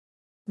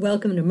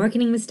Welcome to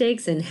Marketing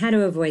Mistakes and How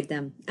to Avoid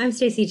Them. I'm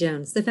Stacey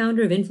Jones, the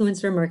founder of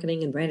influencer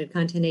marketing and branded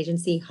content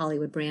agency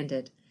Hollywood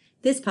Branded.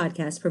 This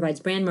podcast provides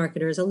brand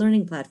marketers a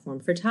learning platform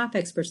for top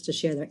experts to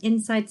share their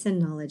insights and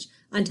knowledge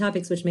on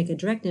topics which make a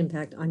direct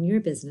impact on your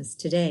business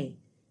today.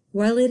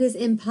 While it is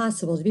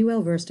impossible to be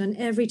well-versed on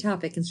every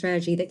topic and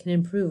strategy that can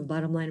improve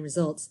bottom-line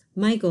results,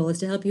 my goal is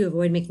to help you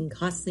avoid making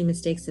costly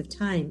mistakes of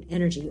time,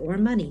 energy, or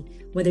money,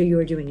 whether you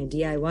are doing a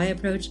DIY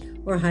approach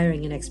or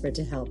hiring an expert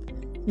to help.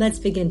 Let's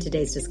begin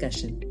today's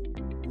discussion.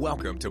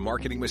 Welcome to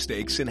Marketing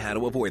Mistakes and How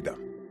to Avoid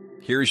Them.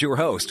 Here's your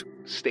host,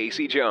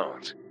 Stacey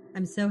Jones.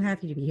 I'm so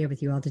happy to be here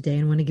with you all today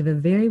and want to give a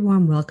very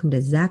warm welcome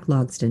to Zach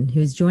Logston,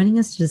 who's joining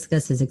us to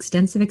discuss his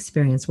extensive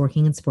experience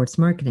working in sports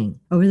marketing.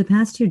 Over the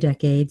past 2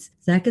 decades,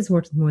 Zach has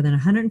worked with more than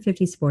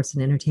 150 sports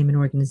and entertainment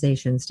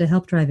organizations to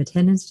help drive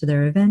attendance to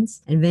their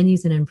events and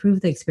venues and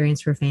improve the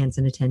experience for fans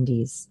and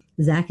attendees.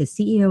 Zach is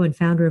CEO and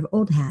founder of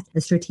Old Hat,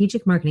 a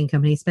strategic marketing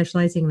company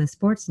specializing in the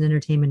sports and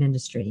entertainment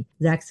industry.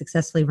 Zach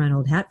successfully ran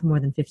Old Hat for more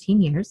than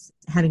 15 years,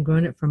 having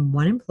grown it from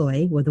 1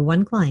 employee with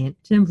one client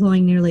to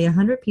employing nearly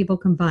 100 people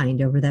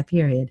combined over that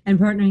period and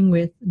partnering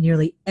with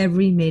nearly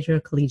every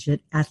major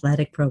collegiate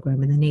athletic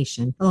program in the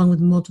nation, along with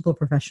multiple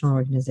professional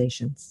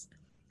organizations.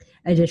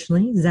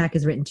 Additionally, Zach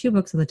has written 2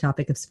 books on the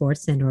topic of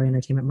sports and/or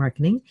entertainment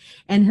marketing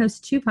and hosts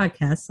 2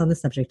 podcasts on the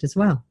subject as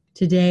well.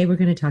 Today, we're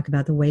going to talk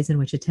about the ways in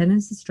which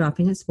attendance is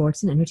dropping at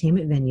sports and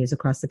entertainment venues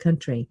across the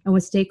country and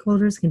what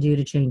stakeholders can do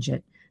to change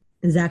it.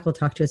 Zach will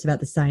talk to us about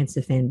the science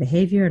of fan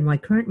behavior and why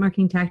current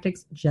marketing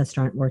tactics just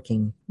aren't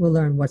working. We'll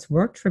learn what's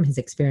worked from his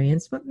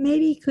experience, what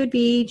maybe could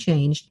be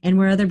changed, and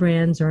where other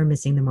brands are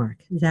missing the mark.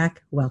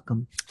 Zach,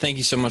 welcome. Thank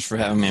you so much for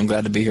having me. I'm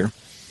glad to be here.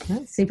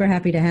 Well, super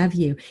happy to have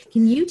you.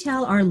 Can you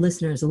tell our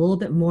listeners a little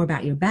bit more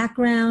about your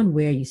background,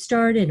 where you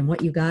started, and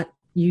what you got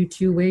you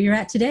to where you're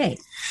at today?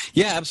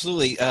 Yeah,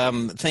 absolutely.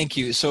 Thank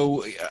you.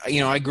 So,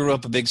 I grew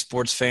up a big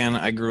sports fan.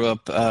 I grew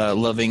up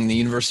loving the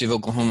University of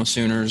Oklahoma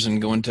Sooners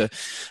and going to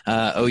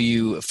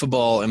OU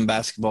football and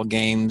basketball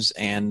games.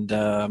 And,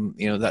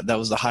 that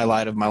was the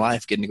highlight of my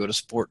life, getting to go to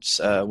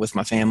sports with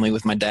my family,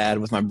 with my dad,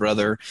 with my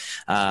brother.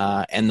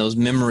 And those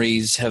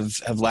memories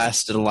have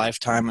lasted a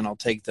lifetime, and I'll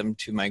take them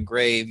to my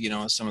grave,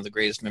 as some of the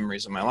greatest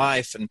memories of my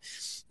life. And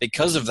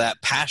because of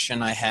that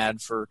passion I had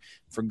for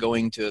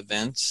going to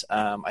events,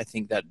 I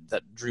think that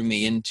drew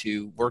me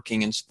into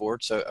working in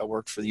sports. I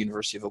worked for the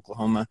University of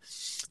Oklahoma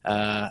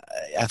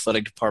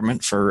athletic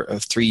department for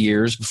 3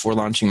 years before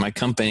launching my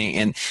company.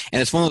 And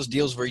it's one of those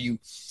deals where you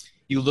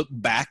look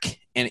back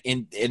and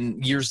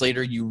years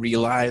later you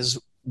realize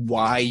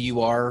why you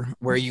are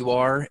where you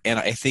are. And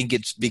I think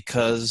it's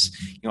because,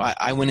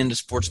 I went into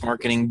sports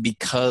marketing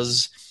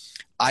because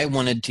I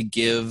wanted to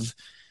give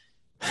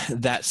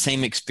that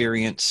same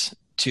experience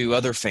to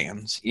other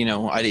fans.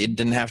 It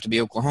didn't have to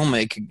be Oklahoma,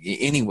 it could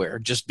be anywhere,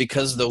 just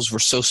because those were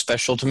so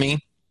special to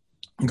me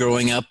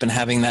growing up and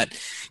having that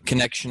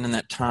connection and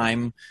that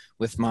time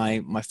with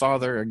my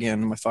father,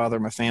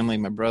 my family,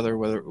 my brother,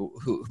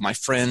 my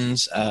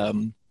friends,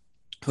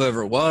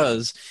 whoever it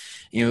was.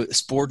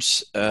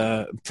 Sports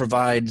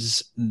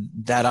provides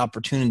that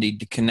opportunity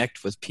to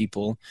connect with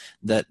people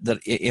that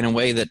in a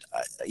way that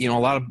a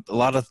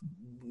lot of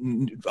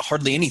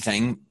hardly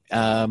anything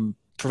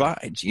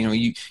provides.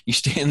 You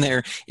stand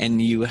there and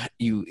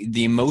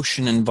the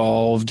emotion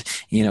involved,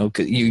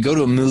 you go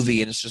to a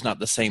movie and it's just not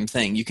the same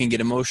thing. You can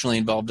get emotionally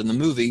involved in the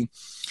movie,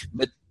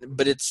 but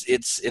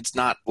it's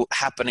not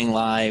happening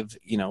live.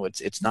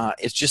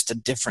 It's just a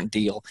different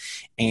deal.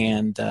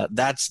 And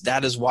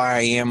that is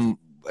why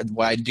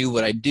I do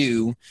what I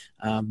do,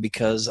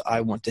 because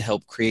I want to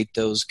help create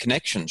those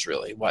connections.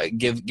 Really, why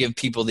give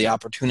people the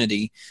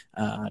opportunity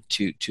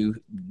to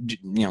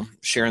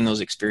sharing those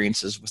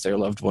experiences with their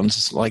loved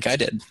ones, like I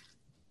did.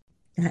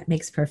 That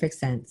makes perfect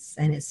sense,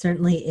 and it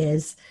certainly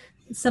is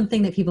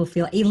something that people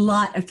feel a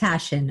lot of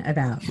passion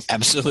about.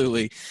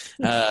 Absolutely,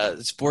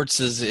 sports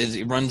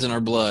it runs in our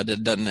blood.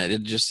 It doesn't.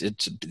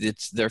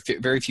 There are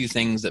very few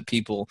things that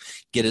people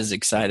get as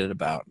excited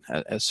about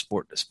as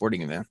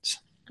sporting events.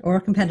 Or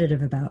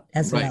competitive about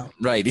as well.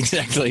 Right,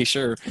 exactly,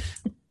 sure.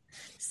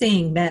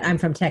 Seeing that I'm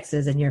from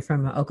Texas and you're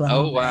from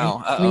Oklahoma. Oh,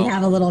 wow. We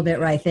have a little bit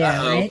right there,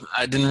 right?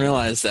 I didn't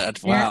realize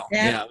that. Wow.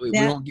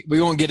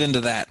 We won't get into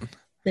that.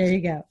 There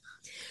you go.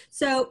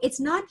 So it's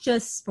not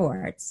just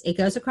sports. It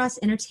goes across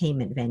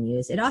entertainment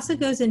venues. It also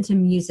goes into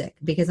music,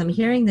 because I'm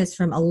hearing this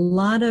from a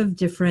lot of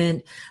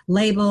different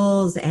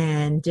labels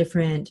and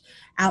different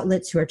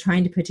outlets who are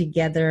trying to put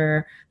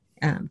together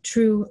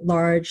true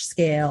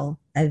large-scale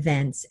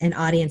events, and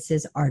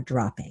audiences are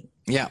dropping.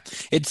 Yeah,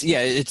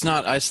 it's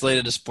not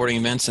isolated to sporting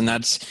events, and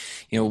that's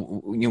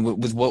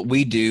with what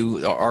we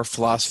do, our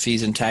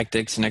philosophies and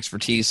tactics and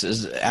expertise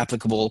is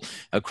applicable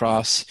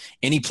across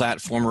any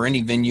platform or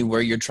any venue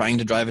where you're trying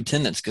to drive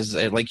attendance. Because,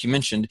 like you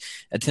mentioned,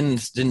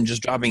 attendance didn't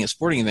just dropping at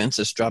sporting events;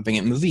 it's dropping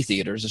at movie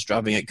theaters, it's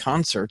dropping at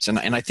concerts, and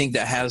I think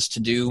that has to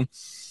do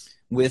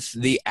with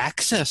the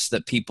access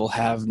that people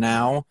have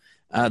now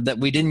that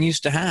we didn't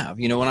used to have.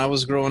 When I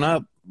was growing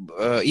up,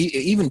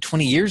 even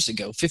 20 years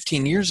ago,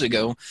 15 years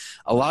ago,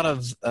 a lot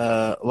of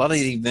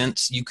the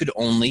events you could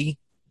only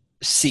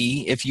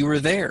see if you were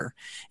there.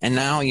 And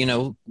now,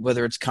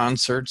 whether it's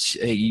concerts,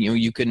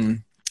 you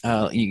can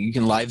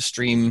live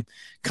stream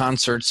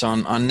concerts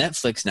on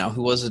Netflix now.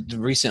 Who was it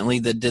recently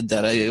that did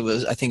that?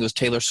 I think it was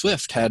Taylor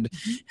Swift had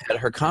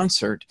her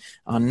concert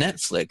on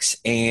Netflix.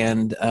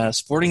 And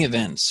sporting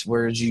events,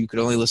 whereas you could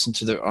only listen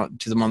to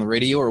them on the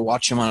radio or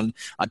watch them on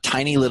a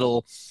tiny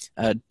little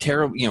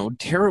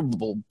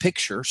terrible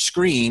picture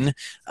screen.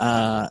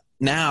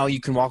 Now you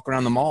can walk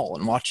around the mall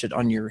and watch it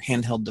on your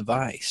handheld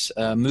device.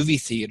 Movie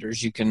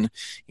theaters, you can,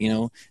 we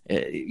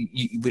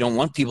don't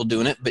want people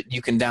doing it, but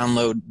you can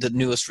download the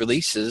newest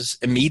releases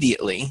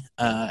immediately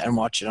and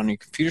watch it on your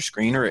computer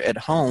screen, or at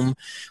home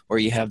where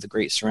you have the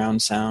great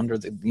surround sound or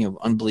the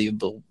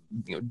unbelievable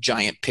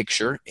giant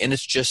picture. And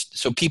it's just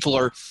so people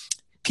are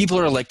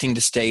electing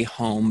to stay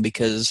home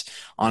because,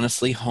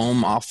 honestly,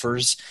 home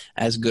offers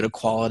as good a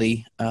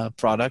quality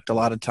product a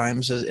lot of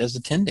times as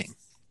attending.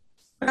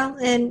 Well,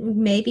 and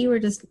maybe we're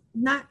just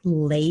not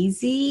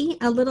lazy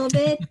a little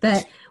bit,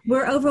 but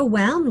we're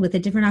overwhelmed with the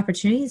different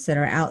opportunities that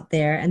are out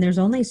there, and there's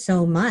only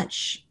so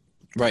much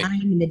time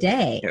in the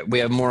day. We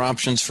have more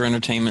options for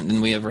entertainment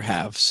than we ever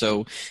have.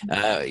 So,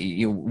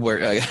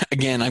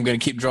 again, I'm going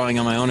to keep drawing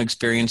on my own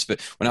experience, but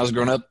when I was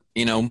growing up,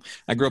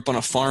 I grew up on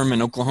a farm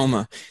in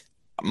Oklahoma.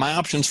 My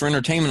options for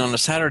entertainment on a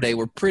Saturday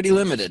were pretty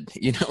limited.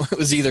 It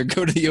was either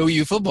go to the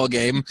OU football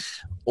game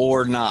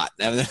or not.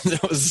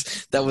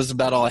 That was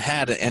about all I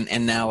had.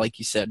 And now, like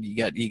you said, you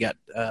got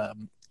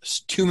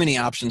too many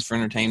options for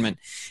entertainment.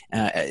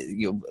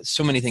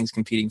 So many things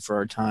competing for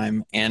our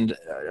time, and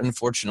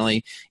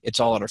unfortunately, it's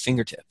all at our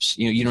fingertips.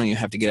 You don't even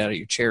have to get out of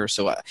your chair.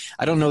 So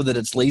I don't know that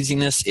it's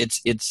laziness.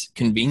 It's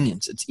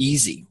convenience. It's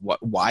easy.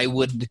 Why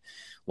would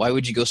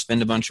you go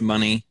spend a bunch of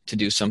money to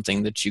do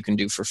something that you can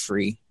do for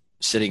free,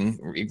 sitting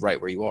right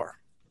where you are?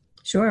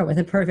 Sure, with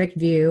a perfect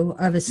view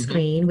of a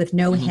screen, with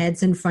no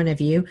heads in front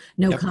of you,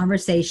 no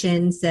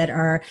conversations that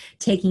are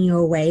taking you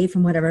away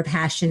from whatever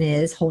passion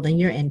is holding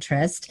your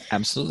interest.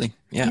 Absolutely,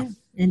 yeah.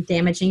 And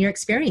damaging your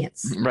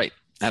experience. Right,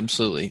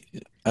 absolutely.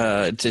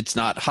 It's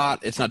not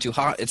hot. It's not too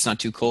hot. It's not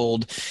too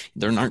cold.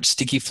 There aren't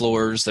sticky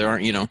floors. There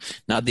aren't,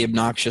 not the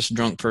obnoxious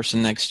drunk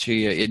person next to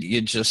you.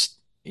 It just,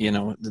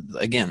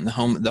 again,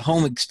 the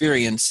home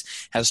experience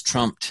has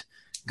trumped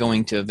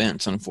going to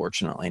events,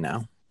 unfortunately,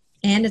 now.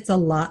 And it's a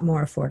lot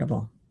more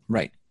affordable.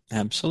 Right.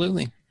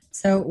 Absolutely.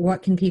 So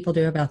what can people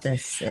do about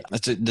this?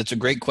 That's a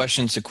great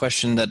question. It's a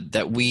question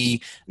that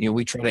we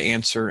try to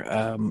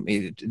answer.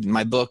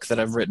 My book that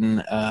I've written,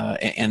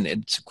 and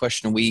it's a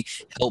question we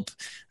help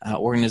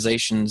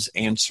organizations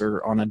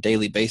answer on a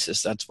daily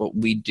basis. That's what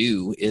we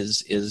do.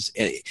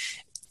 The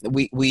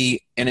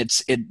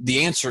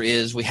answer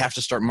is we have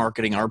to start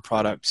marketing our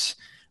products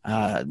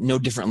no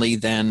differently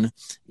than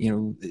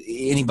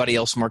anybody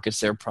else markets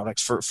their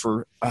products.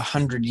 For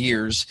 100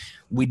 years,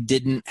 we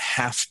didn't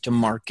have to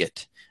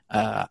market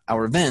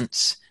our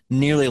events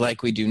nearly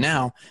like we do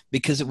now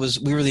because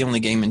we were the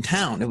only game in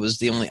town. It was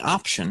the only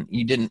option.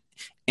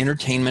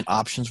 Entertainment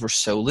options were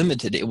so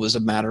limited. It was a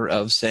matter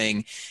of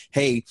saying,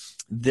 hey,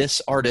 this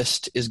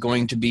artist is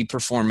going to be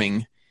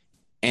performing,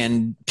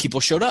 and people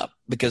showed up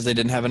because they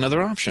didn't have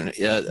another option.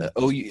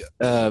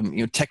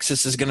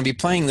 Texas is going to be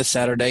playing this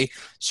Saturday,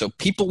 so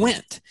people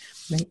went.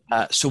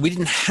 Right. So we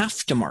didn't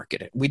have to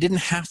market it. We didn't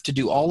have to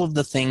do all of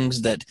the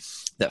things that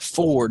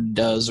Ford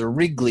does or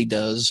Wrigley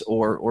does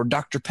or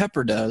Dr.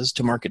 Pepper does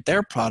to market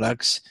their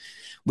products.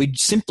 We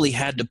simply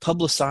had to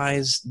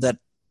publicize that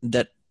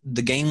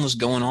the game was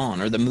going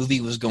on or the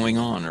movie was going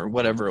on or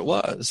whatever it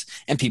was,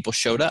 and people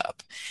showed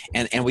up.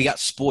 And we got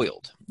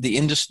spoiled. The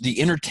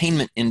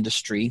entertainment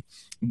industry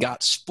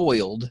got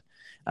spoiled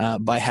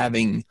by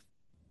having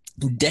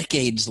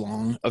decades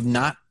long of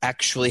not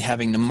actually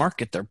having to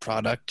market their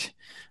product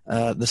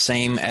the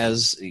same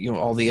as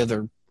all the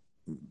other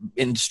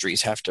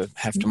industries have to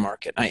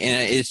market.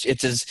 And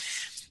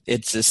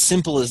it's as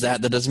simple as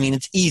that. That doesn't mean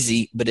it's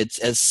easy, but it's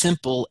as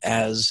simple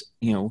as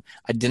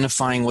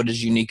identifying what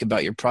is unique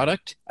about your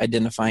product,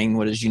 identifying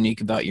what is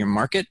unique about your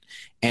market,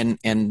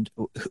 and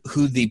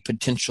who the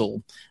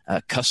potential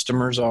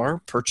customers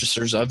are,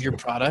 purchasers of your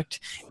product,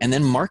 and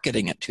then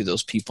marketing it to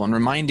those people and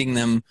reminding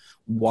them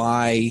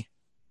why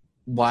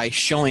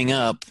showing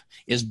up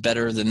is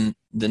better than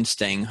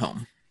staying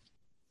home.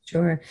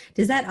 Sure.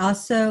 Does that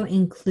also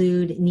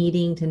include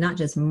needing to not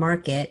just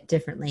market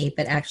differently,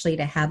 but actually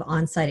to have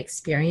on-site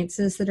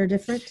experiences that are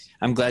different?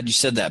 I'm glad you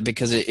said that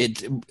because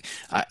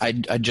I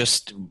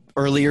just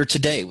earlier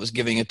today was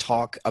giving a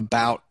talk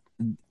about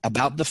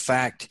the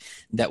fact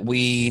that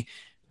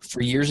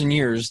for years and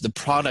years, the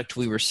product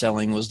we were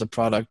selling was the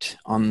product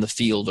on the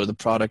field or the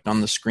product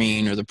on the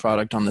screen or the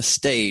product on the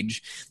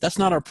stage. That's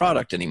not our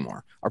product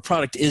anymore. Our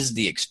product is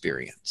the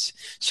experience.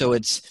 So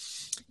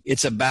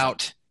it's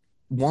about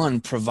one,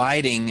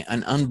 providing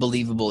an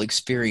unbelievable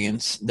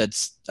experience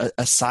that's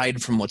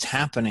aside from what's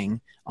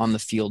happening on the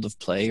field of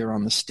play or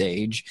on the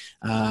stage.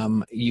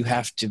 You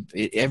have to,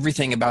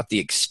 everything about the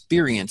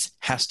experience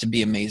has to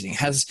be amazing.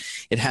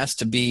 It has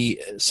to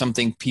be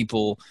something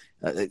people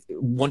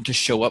want to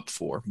show up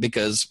for,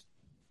 because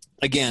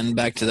again,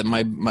 back to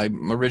my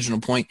original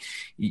point,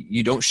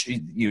 you don't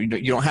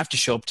have to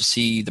show up to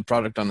see the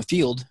product on the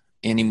field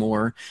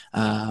anymore.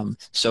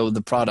 So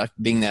the product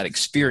being that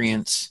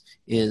experience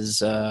is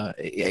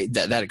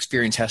that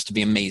experience has to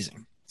be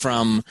amazing.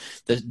 From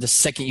the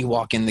second you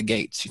walk in the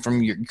gates,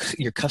 from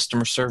your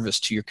customer service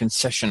to your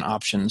concession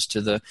options to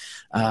the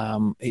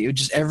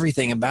just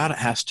everything about it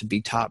has to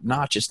be top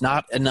notch. It's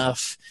not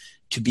enough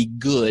to be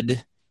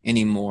good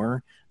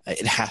anymore.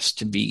 It has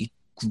to be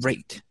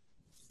great.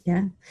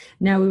 Yeah.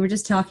 No, I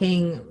was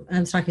talking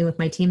with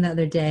my team the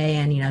other day,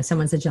 and,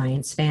 someone's a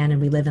Giants fan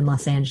and we live in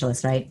Los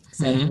Angeles, right?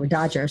 So we're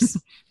Dodgers.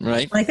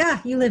 Right. Like,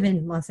 you live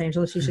in Los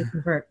Angeles, you should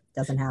convert.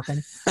 Doesn't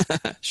happen.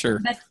 Sure.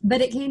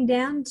 But it came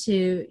down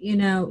to,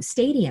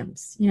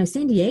 stadiums.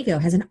 San Diego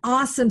has an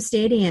awesome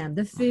stadium.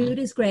 The food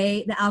is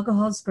great. The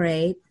alcohol is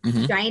great.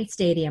 Giant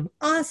stadium.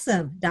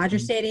 Awesome. Dodger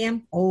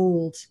Stadium.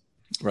 Old.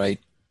 Right.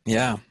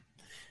 Yeah.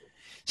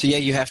 So yeah,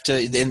 you have to,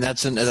 and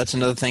that's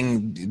another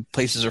thing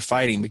places are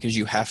fighting, because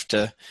you have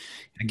to,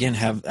 again,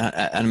 have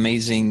an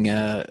amazing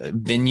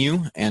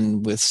venue,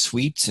 and with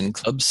suites and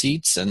club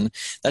seats, and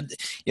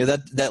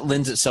that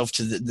lends itself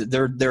to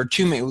there are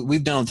two main.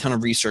 We've done a ton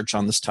of research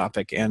on this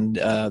topic, and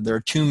there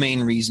are two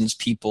main reasons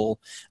people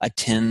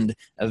attend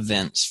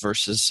events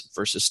versus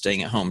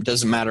staying at home. It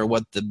doesn't matter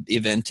what the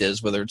event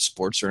is, whether it's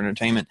sports or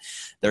entertainment.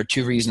 There are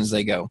two reasons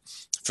they go: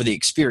 for the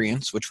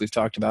experience, which we've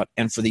talked about,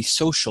 and for the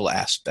social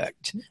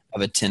aspect of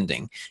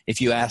attending.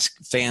 If you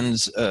ask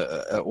fans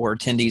or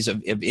attendees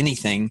of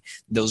anything,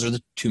 those are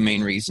the two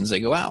main reasons they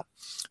go out.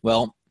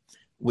 Well,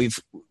 we've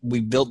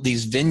built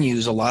these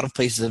venues. A lot of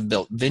places have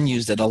built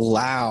venues that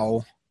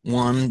allow,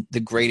 one,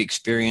 the great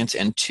experience,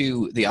 and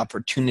two, the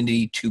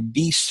opportunity to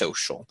be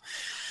social.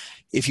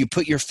 If you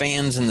put your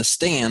fans in the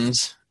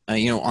stands,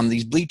 on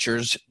these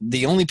bleachers,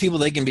 the only people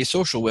they can be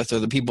social with are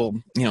the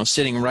people,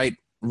 sitting right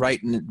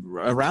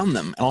around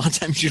them. And a lot of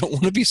times you don't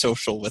want to be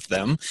social with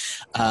them.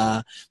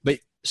 But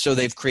so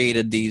they've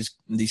created these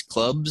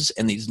clubs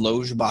and these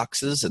loge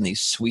boxes and these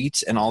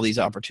suites and all these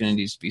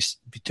opportunities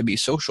to be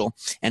social.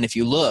 And if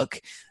you look,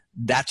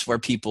 that's where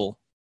people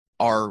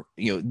are,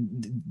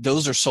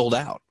 those are sold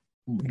out,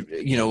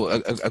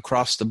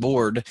 across the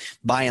board.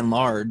 By and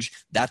large,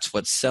 that's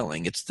what's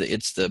selling. It's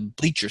the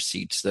bleacher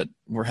seats that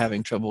we're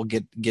having trouble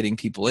getting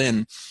people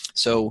in.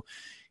 So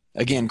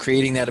again,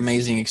 creating that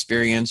amazing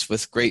experience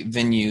with great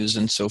venues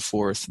and so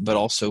forth, but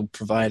also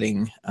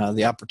providing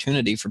the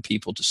opportunity for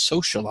people to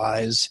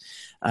socialize.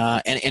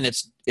 And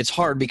it's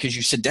hard because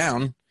you sit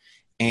down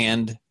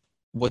and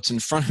what's in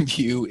front of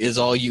you is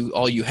all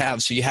you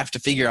have. So you have to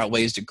figure out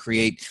ways to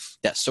create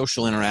that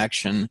social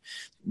interaction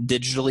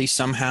digitally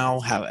somehow.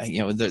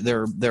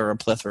 There are a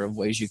plethora of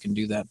ways you can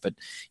do that. But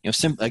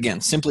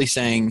simply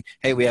saying,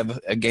 "Hey, we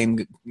have a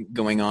game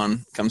going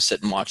on. Come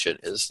sit and watch it,"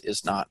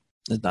 is not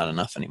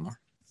enough anymore.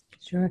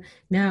 Sure.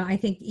 No, I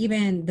think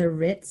even the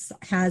Ritz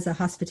has a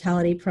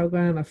hospitality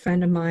program. A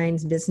friend of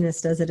mine's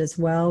business does it as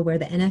well, where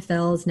the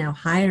NFL is now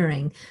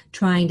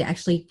trying to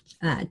actually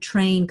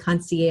train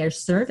concierge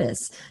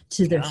service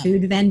to their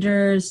food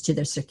vendors, to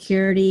their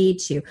security,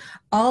 to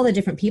all the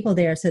different people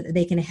there, so that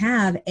they can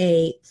have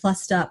a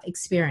plussed up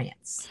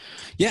experience.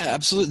 Yeah,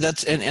 absolutely.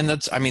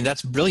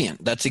 That's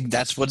brilliant.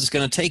 That's what it's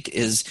going to take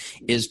is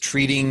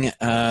treating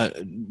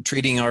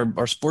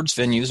our sports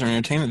venues or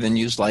entertainment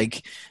venues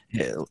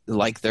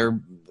like they're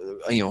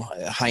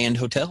high-end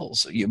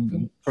hotels.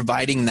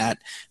 Providing that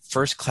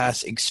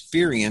first-class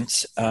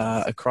experience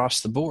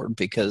across the board,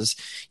 because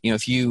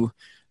if you,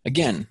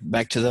 again,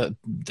 back to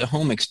the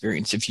home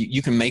experience, if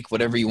you can make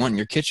whatever you want in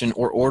your kitchen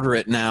or order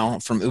it now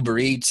from Uber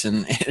Eats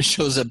and it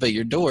shows up at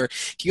your door.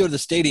 If you go to the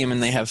stadium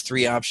and they have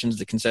three options,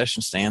 the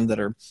concession stand, that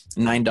are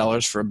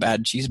 $9 for a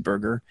bad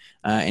cheeseburger,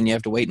 and you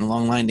have to wait in a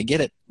long line to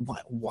get it,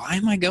 why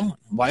am I going?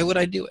 Why would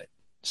I do it?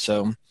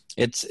 So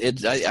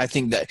I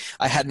think that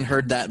I hadn't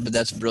heard that, but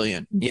that's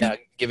brilliant. Yeah,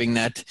 giving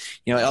that,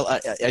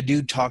 I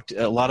do talk to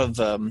a lot of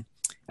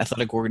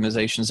athletic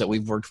organizations that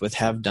we've worked with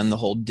have done the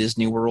whole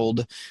Disney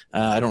World.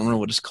 I don't remember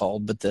what it's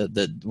called, but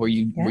where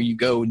you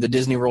go, the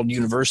Disney World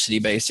University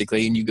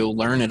basically, and you go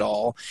learn it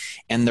all.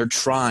 And they're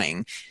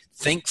trying.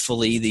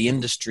 Thankfully, the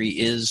industry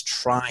is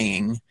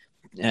trying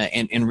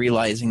and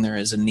realizing there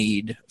is a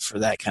need for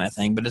that kind of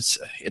thing. But it's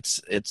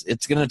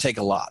going to take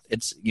a lot.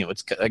 It's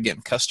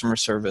again, customer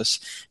service,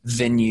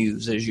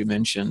 venues, as you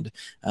mentioned.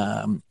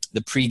 The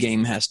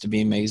pregame has to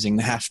be amazing.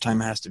 The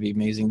halftime has to be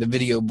amazing. The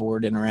video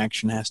board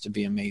interaction has to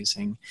be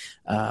amazing.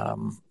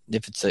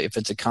 If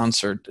it's a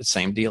concert, the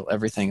same deal.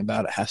 Everything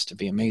about it has to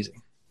be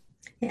amazing.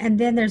 And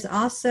then there's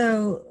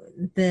also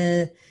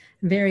the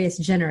various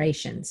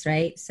generations,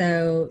 right?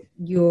 So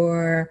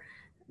your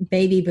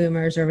baby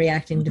boomers are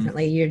reacting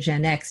differently, your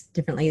Gen X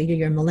differently,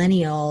 your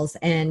millennials,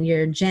 and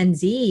your Gen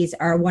Zs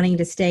are wanting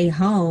to stay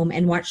home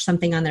and watch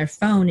something on their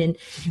phone and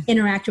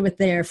interact with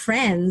their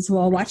friends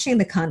while watching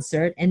the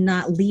concert and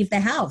not leave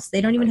the house.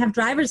 They don't even have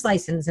driver's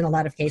license in a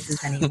lot of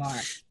cases anymore.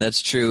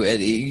 That's true.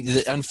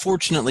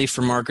 Unfortunately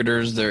for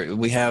marketers,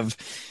 we have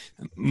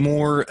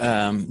more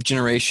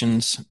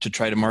generations to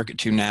try to market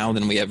to now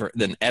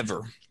than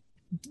ever.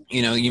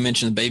 You know, you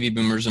mentioned the baby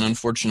boomers, and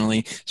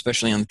unfortunately,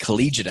 especially on the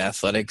collegiate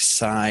athletics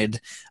side,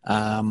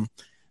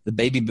 the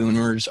baby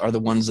boomers are the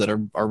ones that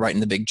are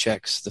writing the big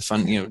checks, the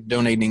fund,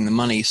 donating the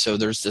money. So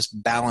there's this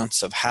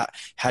balance of how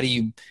do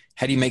you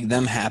make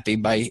them happy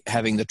by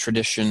having the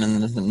tradition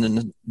and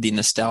the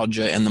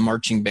nostalgia and the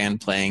marching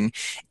band playing,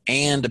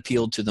 and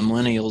appeal to the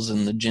millennials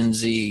and the Gen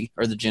Z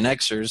or the Gen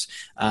Xers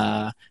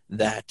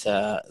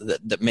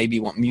that maybe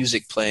want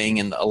music playing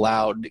in a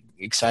loud,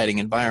 exciting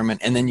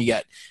environment, and then you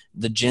got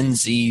the Gen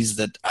Zs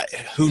that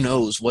who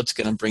knows what's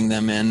going to bring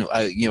them in.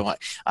 I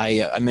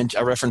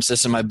referenced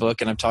this in my book,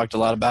 and I've talked a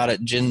lot about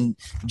it. Gen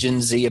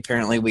Z,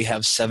 apparently we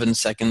have 7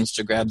 seconds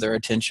to grab their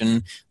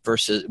attention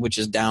which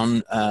is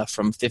down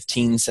from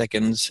 15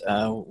 seconds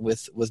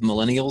with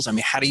millennials. I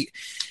mean, how do you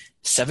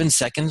 7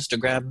 seconds to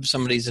grab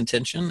somebody's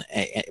attention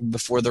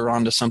before they're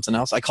on to something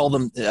else? I call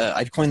them,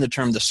 I coined the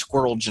term the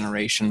squirrel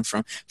generation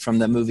from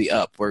the movie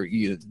Up, where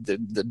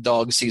the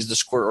dog sees the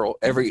squirrel,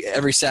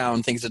 every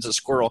sound thinks it's a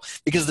squirrel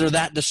because they're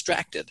that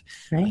distracted.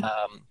 Right.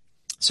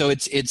 So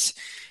it's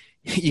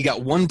you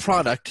got one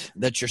product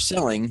that you're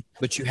selling,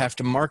 but you have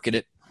to market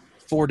it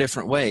 4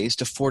 different ways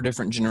to 4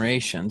 different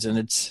generations. And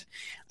it's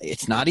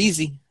not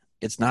easy.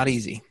 It's not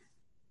easy.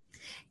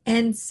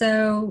 And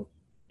so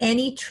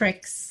any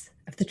tricks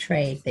of the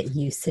trade that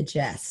you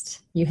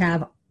suggest? You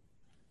have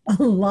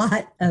a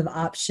lot of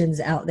options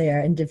out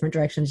there in different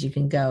directions you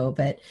can go,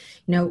 but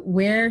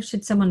where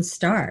should someone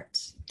start?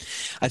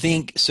 I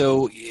think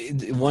so.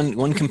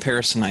 One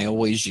comparison I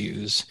always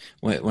use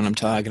when I'm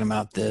talking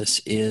about this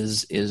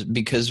is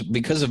because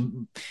of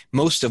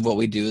most of what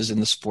we do is in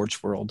the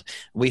sports world.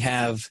 We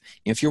have,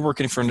 if you're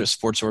working for a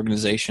sports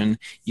organization,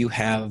 you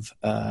have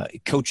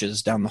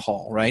coaches down the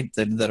hall, right?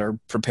 That are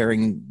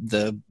preparing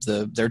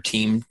their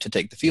team to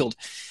take the field.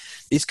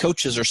 These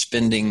coaches are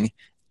spending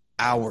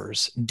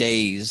hours,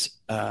 days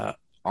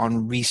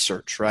on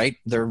research, right?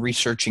 They're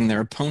researching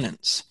their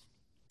opponents.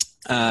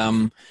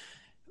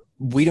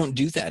 We don't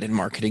do that in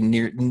marketing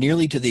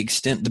nearly to the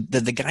extent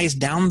that the guys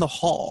down the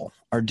hall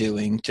are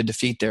doing to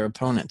defeat their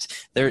opponents.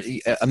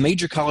 A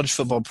major college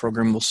football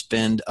program will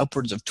spend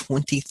upwards of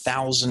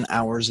 20,000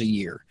 hours a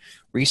year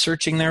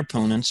researching their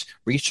opponents,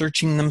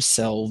 researching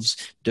themselves,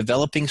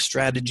 developing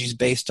strategies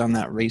based on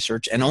that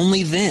research, and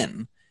only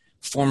then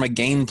form a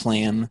game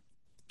plan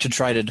to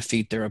try to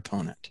defeat their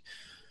opponent.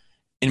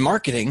 In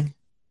marketing,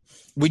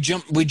 we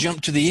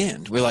jump to the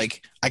end. We're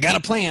like, I got a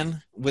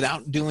plan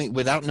without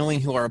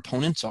knowing who our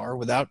opponents are,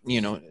 without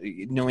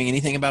knowing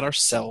anything about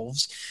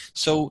ourselves.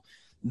 So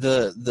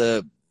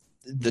the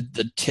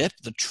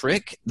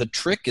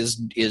trick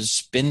is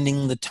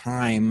spending the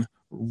time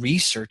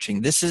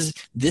researching.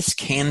 This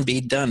can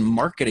be done.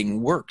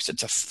 Marketing works.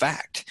 It's a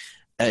fact.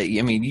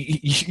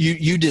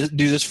 You do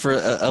this for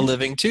a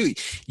living too.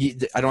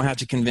 I don't have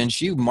to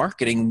convince you.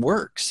 Marketing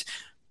works,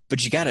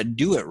 but you got to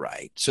do it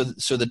right. So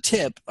the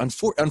tip,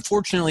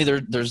 unfortunately,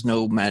 there's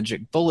no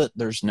magic bullet.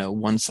 There's no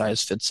one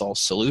size fits all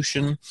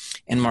solution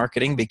in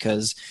marketing,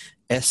 because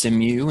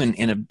SMU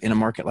in a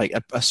market like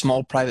a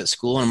small private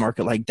school in a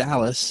market like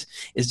Dallas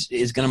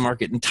is going to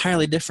market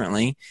entirely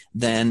differently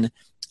than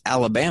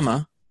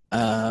Alabama,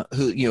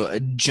 a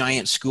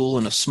giant school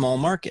in a small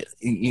market.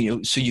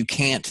 So you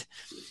can't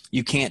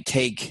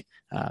take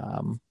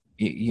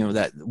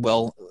that,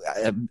 well,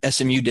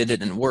 SMU did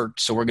it and it worked,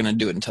 so we're going to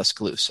do it in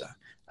Tuscaloosa.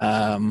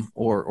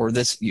 Or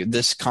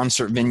this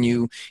concert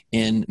venue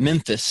in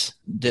Memphis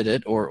did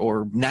it,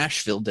 or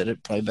Nashville did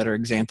it, probably a better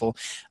example.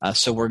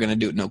 So we're going to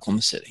do it in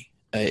Oklahoma City.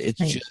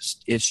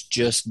 It's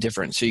just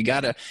different. So you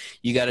gotta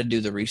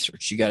do the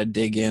research. You gotta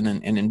dig in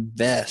and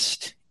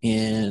invest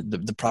in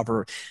the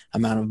proper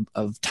amount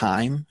of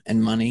time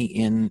and money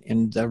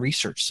in the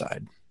research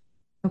side.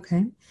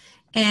 Okay.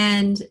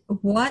 And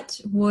what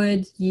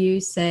would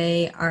you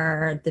say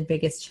are the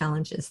biggest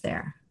challenges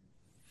there,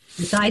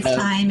 besides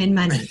time and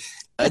money?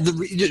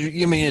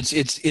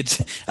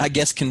 It's I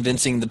guess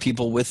convincing the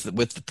people with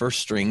the purse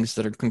strings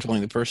that are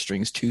controlling the purse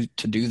strings to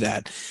do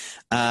that.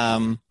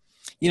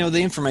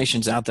 The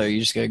information's out there. You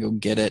just got to go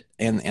get it,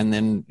 and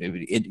then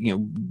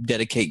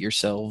dedicate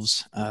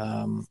yourselves,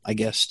 I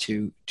guess,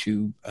 to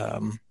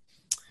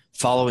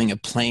following a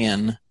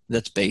plan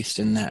that's based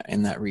in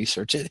that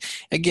research.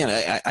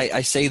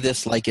 I say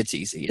this like it's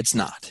easy. It's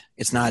not.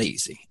 It's not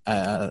easy.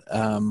 But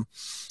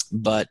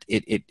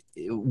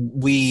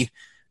we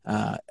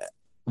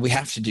we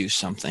have to do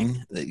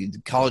something. The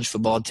college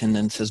football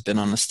attendance has been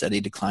on a steady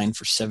decline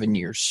for 7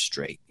 years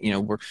straight.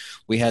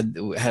 We had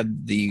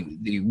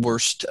the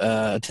worst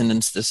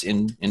attendance this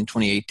in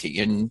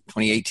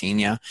 2018,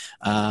 yeah,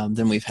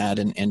 than we've had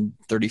in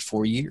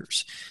 34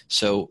 years.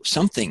 So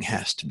something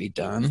has to be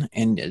done.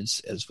 And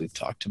as we've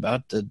talked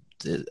about,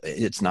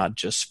 it's not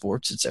just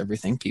sports; it's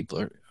everything.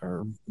 People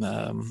are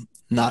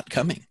not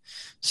coming.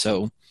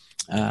 So.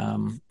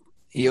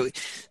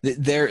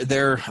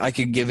 I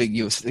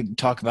could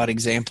talk about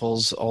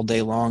examples all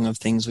day long of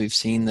things we've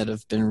seen that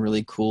have been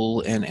really cool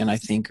and I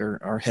think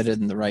are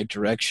headed in the right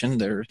direction.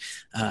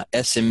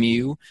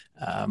 SMU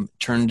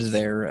turned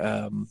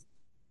their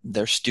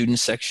student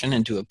section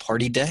into a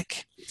party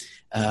deck,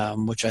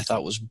 which I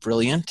thought was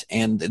brilliant,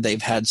 and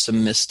they've had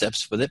some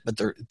missteps with it,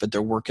 but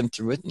they're working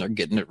through it and they're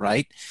getting it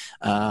right.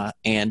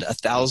 And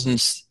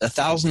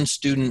 1,000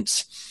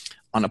 students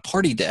on a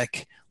party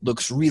deck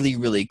looks really,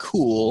 really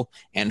cool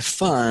and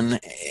fun,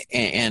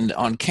 and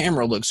on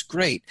camera looks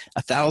great.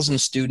 1,000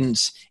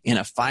 students in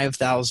a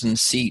 5,000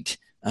 seat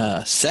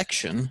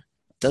section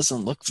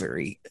doesn't look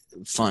very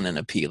fun and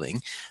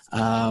appealing.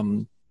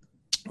 The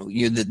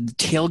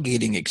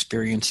tailgating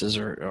experiences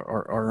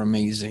are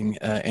amazing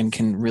and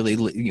can really,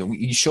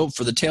 you show up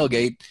for the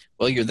tailgate.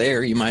 Well, you're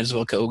there. You might as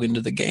well go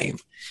into the game.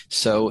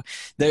 So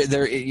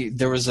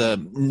there was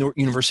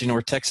University of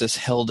North Texas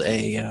held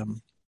a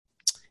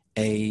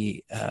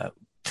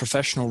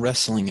professional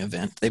wrestling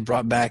event. They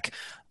brought back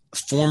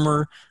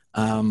former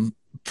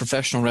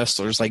professional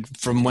wrestlers, like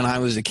from when I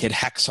was a kid,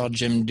 Hacksaw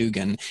Jim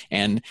Dugan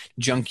and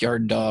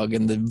Junkyard Dog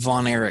and the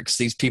Von Erichs,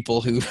 these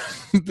people who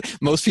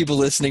most people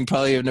listening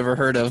probably have never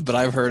heard of, but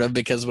I've heard of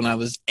because when I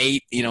was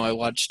 8, I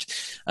watched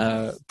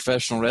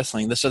professional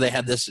wrestling. So they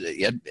had this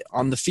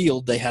on the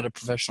field, they had a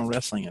professional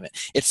wrestling event.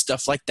 It's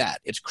stuff like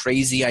that. It's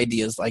crazy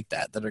ideas like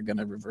that are going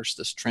to reverse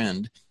this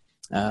trend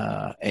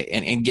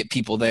and get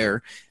people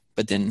there.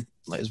 But then,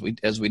 as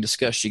we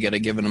discussed, you got to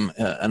give them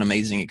an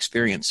amazing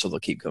experience so they'll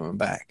keep coming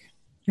back.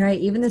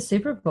 Right. Even the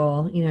Super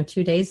Bowl,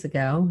 2 days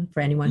ago, for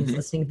anyone who's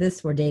listening to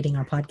this, we're dating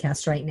our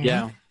podcast right now.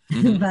 Yeah.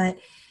 But,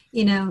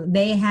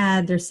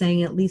 they're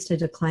saying at least a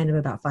decline of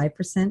about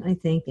 5%, I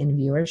think, in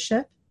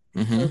viewership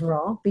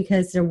overall,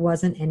 because there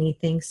wasn't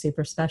anything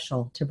super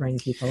special to bring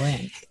people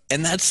in.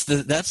 And that's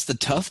the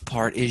tough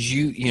part is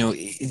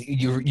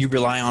you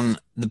rely on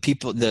the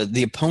people,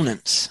 the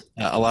opponents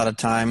a lot of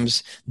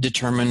times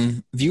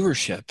determine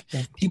viewership.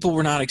 Yeah. People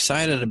were not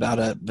excited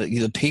about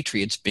the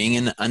Patriots being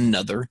in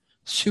another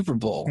Super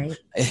Bowl. Right.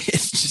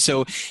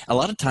 So a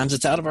lot of times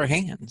it's out of our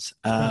hands.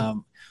 Right.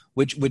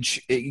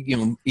 Which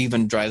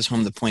even drives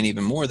home the point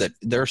even more that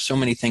there are so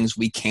many things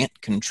we can't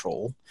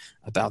control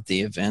about the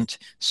event.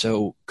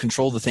 So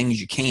control the things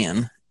you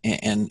can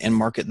and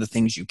market the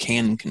things you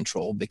can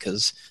control,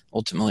 because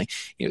ultimately,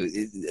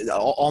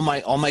 all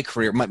my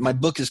career, my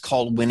book is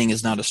called "Winning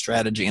Is Not a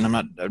Strategy," and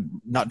I'm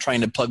not trying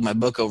to plug my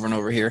book over and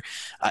over here.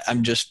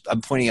 I'm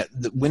pointing out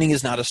that "Winning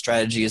Is Not a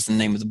Strategy" is the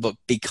name of the book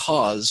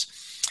because.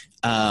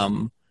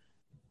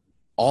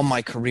 All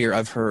my career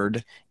I've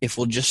heard, if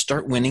we'll just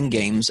start winning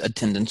games,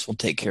 attendance will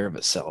take care of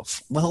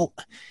itself. Well,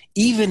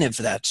 even if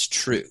that's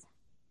true,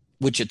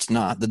 which it's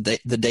not, the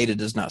data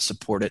does not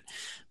support it,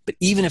 but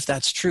even if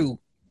that's true,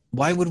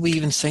 why would we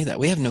even say that?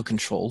 We have no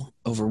control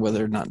over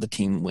whether or not the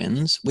team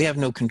wins. We have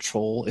no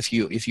control if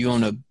you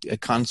own a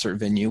concert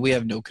venue. We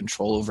have no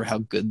control over how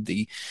good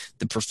the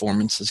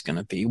performance is going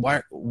to be.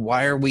 Why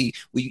are we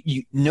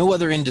no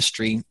other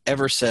industry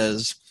ever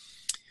says,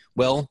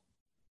 well,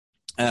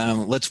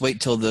 let's wait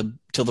till the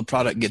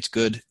product gets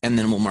good and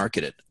then we'll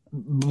market it.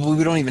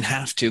 We don't even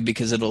have to,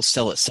 because it'll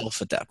sell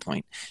itself at that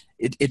point.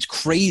 It's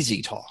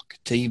crazy talk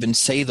to even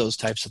say those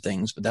types of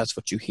things, but that's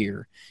what you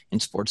hear in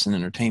sports and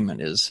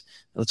entertainment is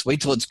let's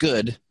wait till it's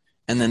good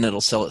and then it'll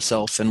sell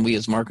itself. And we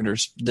as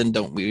marketers then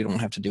don't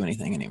have to do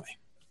anything anyway.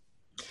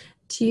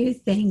 Do you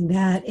think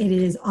that it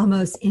is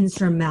almost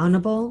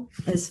insurmountable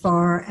as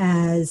far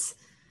as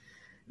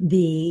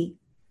the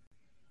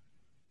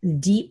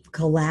deep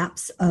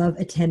collapse of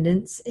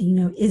attendance?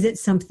 Is it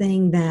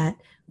something that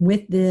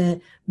with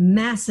the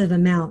massive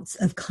amounts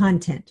of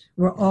content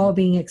we're all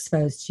being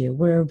exposed to,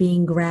 we're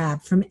being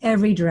grabbed from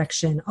every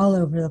direction all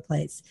over the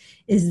place,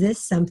 is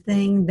this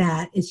something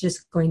that is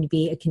just going to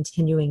be a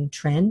continuing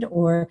trend,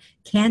 or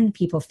can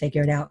people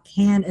figure it out?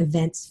 Can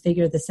events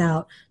figure this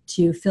out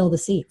to fill the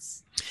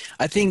seats?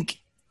 I think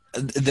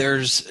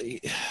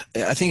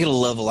it'll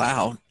level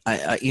out.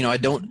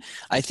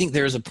 I think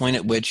there's a point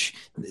at which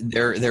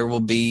there will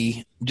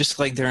be, just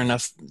like there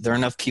are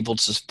enough people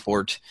to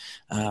support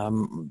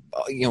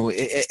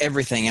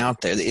everything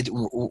out there.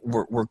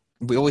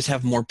 We always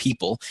have more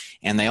people,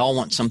 and they all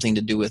want something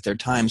to do with their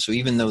time. So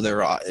even though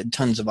there are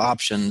tons of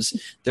options,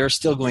 there are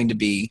still going to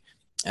be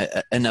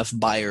enough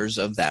buyers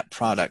of that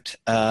product.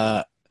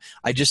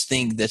 I just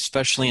think that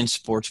especially in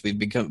sports,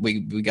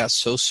 we got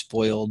so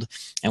spoiled,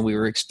 and we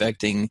were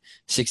expecting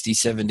 60,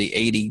 70,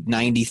 80,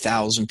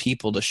 90,000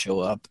 people to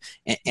show up.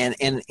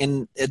 And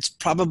it's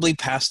probably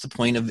past the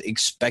point of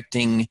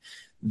expecting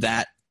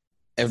that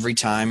every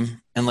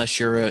time, unless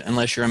you're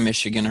a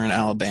Michigan or an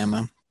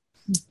Alabama.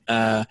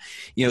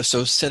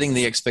 So setting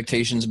the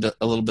expectations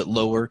a little bit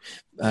lower,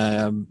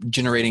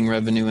 generating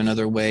revenue in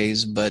other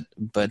ways, but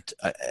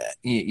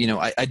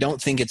I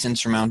don't think it's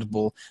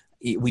insurmountable.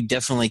 We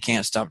definitely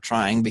can't stop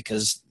trying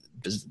because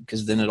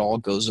then it all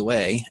goes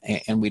away,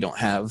 and we don't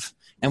have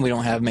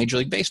Major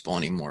League Baseball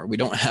anymore. We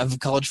don't have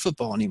college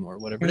football anymore,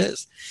 whatever it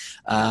is.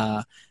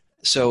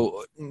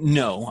 So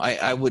no,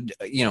 I would,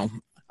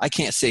 I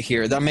can't sit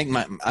here. I make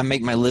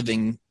my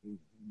living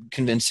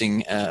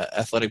convincing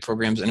athletic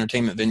programs,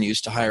 entertainment venues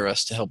to hire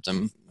us to help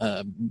them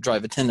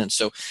drive attendance.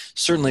 So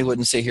certainly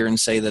wouldn't sit here and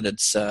say that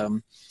it's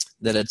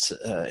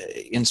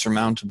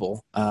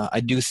insurmountable. I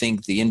do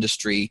think the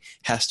industry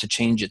has to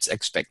change its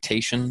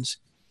expectations,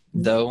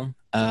 though,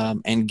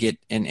 and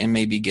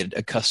maybe get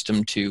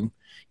accustomed to.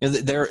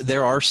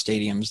 There are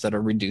stadiums that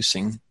are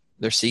reducing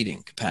their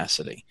seating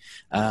capacity,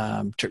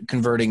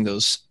 converting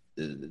those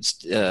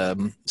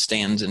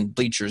stands and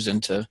bleachers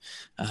into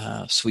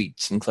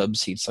suites and club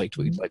seats, like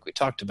we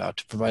talked about,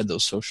 to provide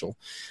those social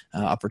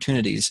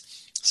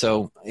opportunities.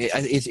 So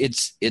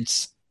it's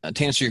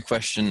to answer your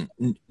question,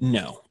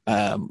 no.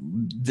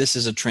 This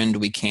is a trend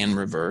we can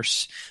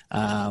reverse,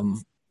 but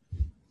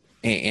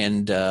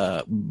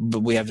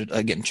we have to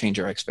again change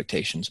our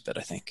expectations a bit,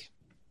 I think.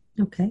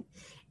 Okay.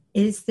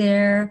 Is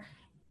there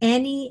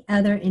any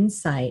other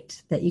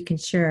insight that you can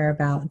share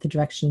about the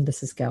direction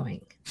this is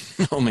going?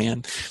 Oh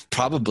man,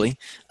 probably.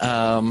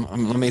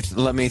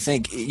 Let me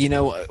think.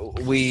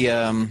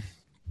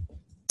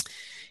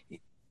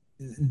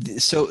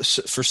 So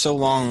for so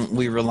long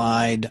we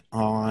relied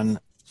on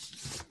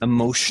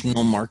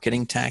emotional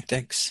marketing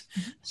tactics.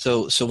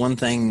 So one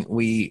thing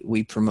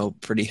we promote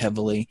pretty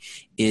heavily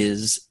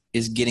is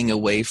getting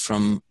away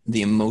from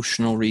the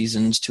emotional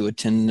reasons to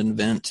attend an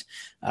event.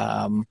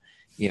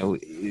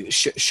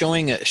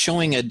 Showing a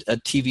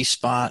TV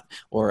spot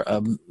or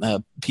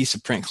a piece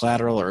of print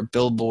collateral or a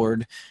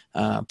billboard,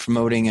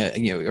 promoting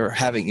or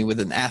having with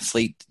an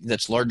athlete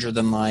that's larger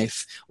than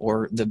life,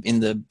 or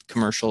in the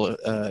commercial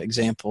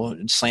example,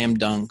 slam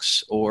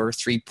dunks or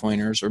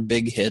 3-pointers or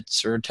big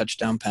hits or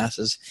touchdown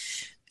passes.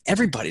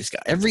 Everybody's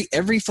got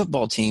every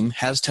football team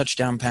has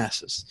touchdown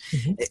passes.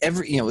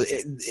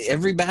 Mm-hmm.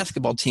 Every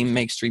basketball team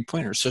makes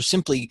 3-pointers. So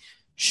simply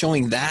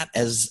showing that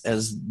as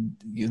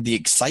the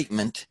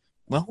excitement.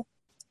 Well,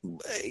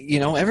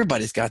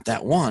 everybody's got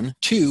that. 1,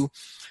 2,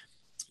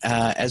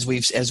 as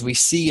we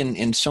see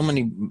in so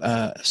many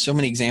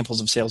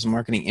examples of sales and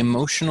marketing, the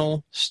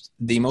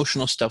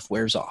emotional stuff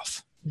wears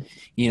off.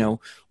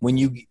 When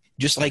you,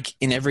 just like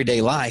in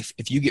everyday life,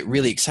 if you get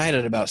really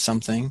excited about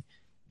something,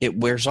 it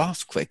wears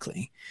off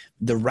quickly.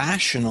 The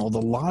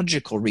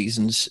logical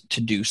reasons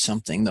to do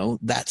something, though,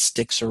 that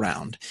sticks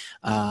around.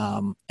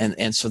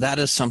 And so that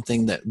is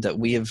something that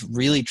we have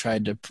really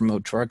tried to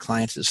promote to our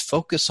clients, is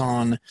focus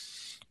on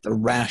the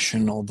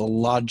rational, the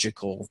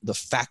logical, the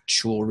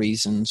factual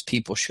reasons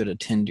people should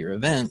attend your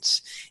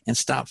events, and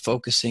stop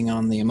focusing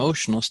on the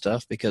emotional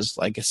stuff, because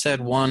like I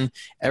said, 1,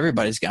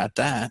 everybody's got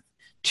that.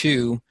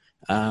 2,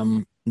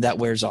 that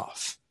wears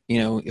off.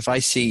 If I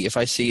see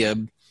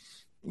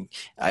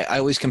I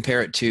always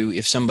compare it to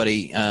if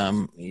somebody,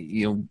 if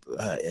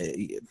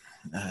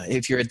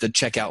you're at the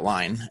checkout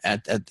line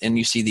and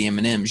you see the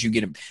M&Ms,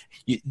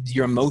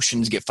 your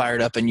emotions get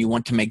fired up and you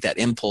want to make that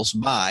impulse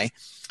buy.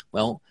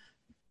 Well,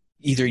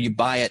 either you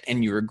buy it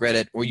and you regret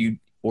it, or you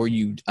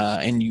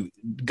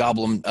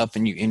gobble them up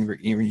and you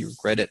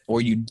regret it,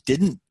 or you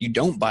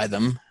don't buy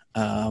them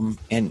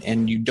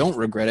and you don't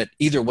regret it.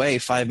 Either way,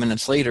 5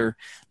 minutes later,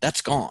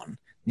 that's gone.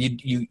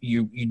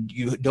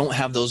 You don't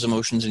have those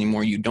emotions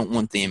anymore. You don't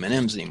want the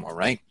M&Ms anymore,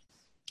 right?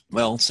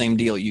 Well, same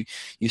deal. You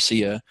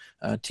see a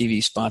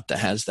TV spot that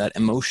has that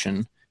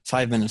emotion.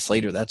 5 minutes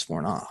later, that's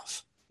worn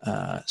off.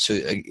 So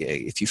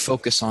if you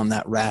focus on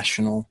that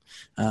rational,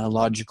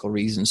 logical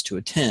reasons to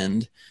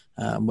attend,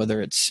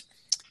 whether it's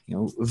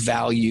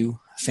value,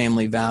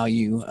 family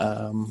value,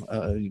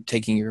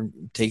 taking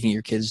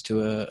your kids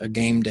to a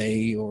game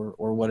day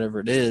or whatever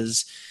it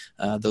is,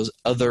 those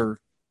other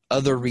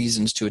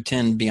reasons to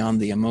attend beyond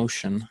the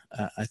emotion,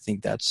 I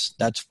think that's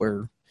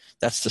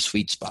the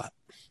sweet spot.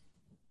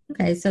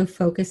 Okay, so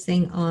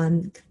focusing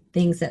on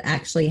things that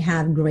actually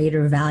have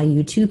greater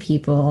value to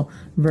people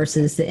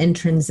versus the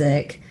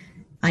intrinsic,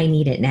 I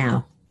need it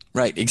now.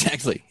 Right,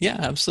 exactly. Yeah,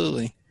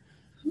 absolutely.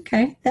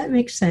 Okay, that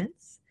makes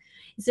sense.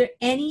 Is there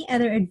any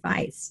other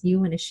advice you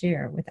want to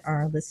share with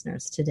our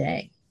listeners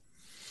today?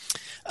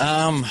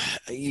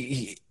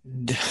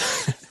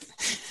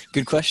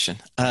 Good question.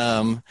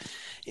 The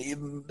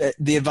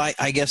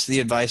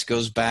advice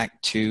goes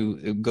back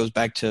to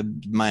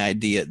my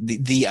idea,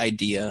 the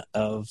idea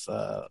of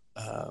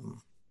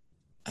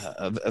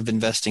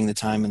investing the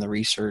time in the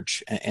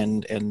research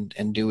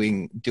and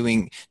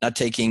doing not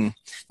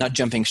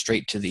jumping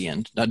straight to the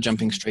end, not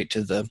jumping straight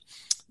to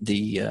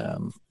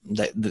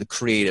the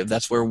creative.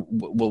 That's where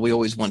what we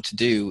always want to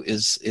do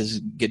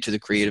is get to the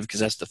creative, because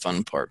that's the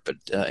fun part. But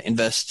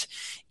invest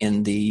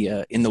in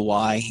the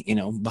why.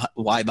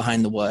 Why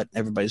behind the what.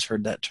 Everybody's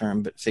heard that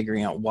term, but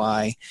figuring out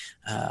why,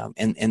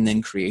 and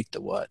then create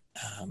the what.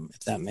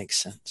 If that makes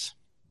sense.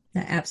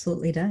 That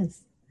absolutely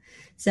does.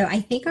 So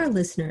I think our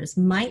listeners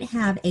might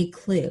have a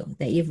clue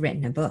that you've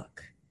written a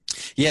book.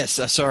 Yes,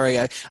 sorry,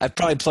 I've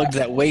probably plugged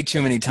that way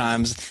too many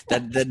times.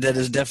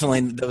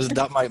 That was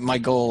not my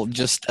goal.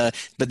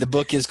 But the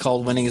book is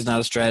called "Winning Is Not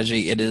a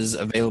Strategy." It is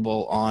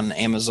available on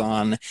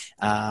Amazon,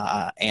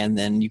 and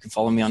then you can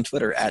follow me on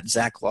Twitter at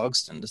Zach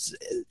Logsdon. This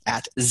is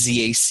at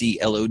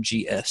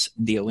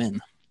ZACLOGSDON.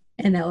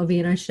 And that will be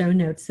in our show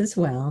notes as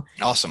well.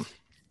 Awesome.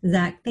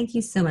 Zach, thank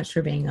you so much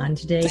for being on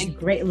today.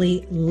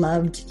 Greatly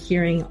loved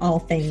hearing all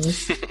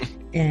things,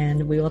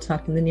 and we will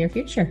talk in the near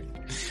future.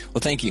 Well,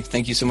 thank you.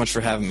 Thank you so much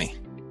for having me.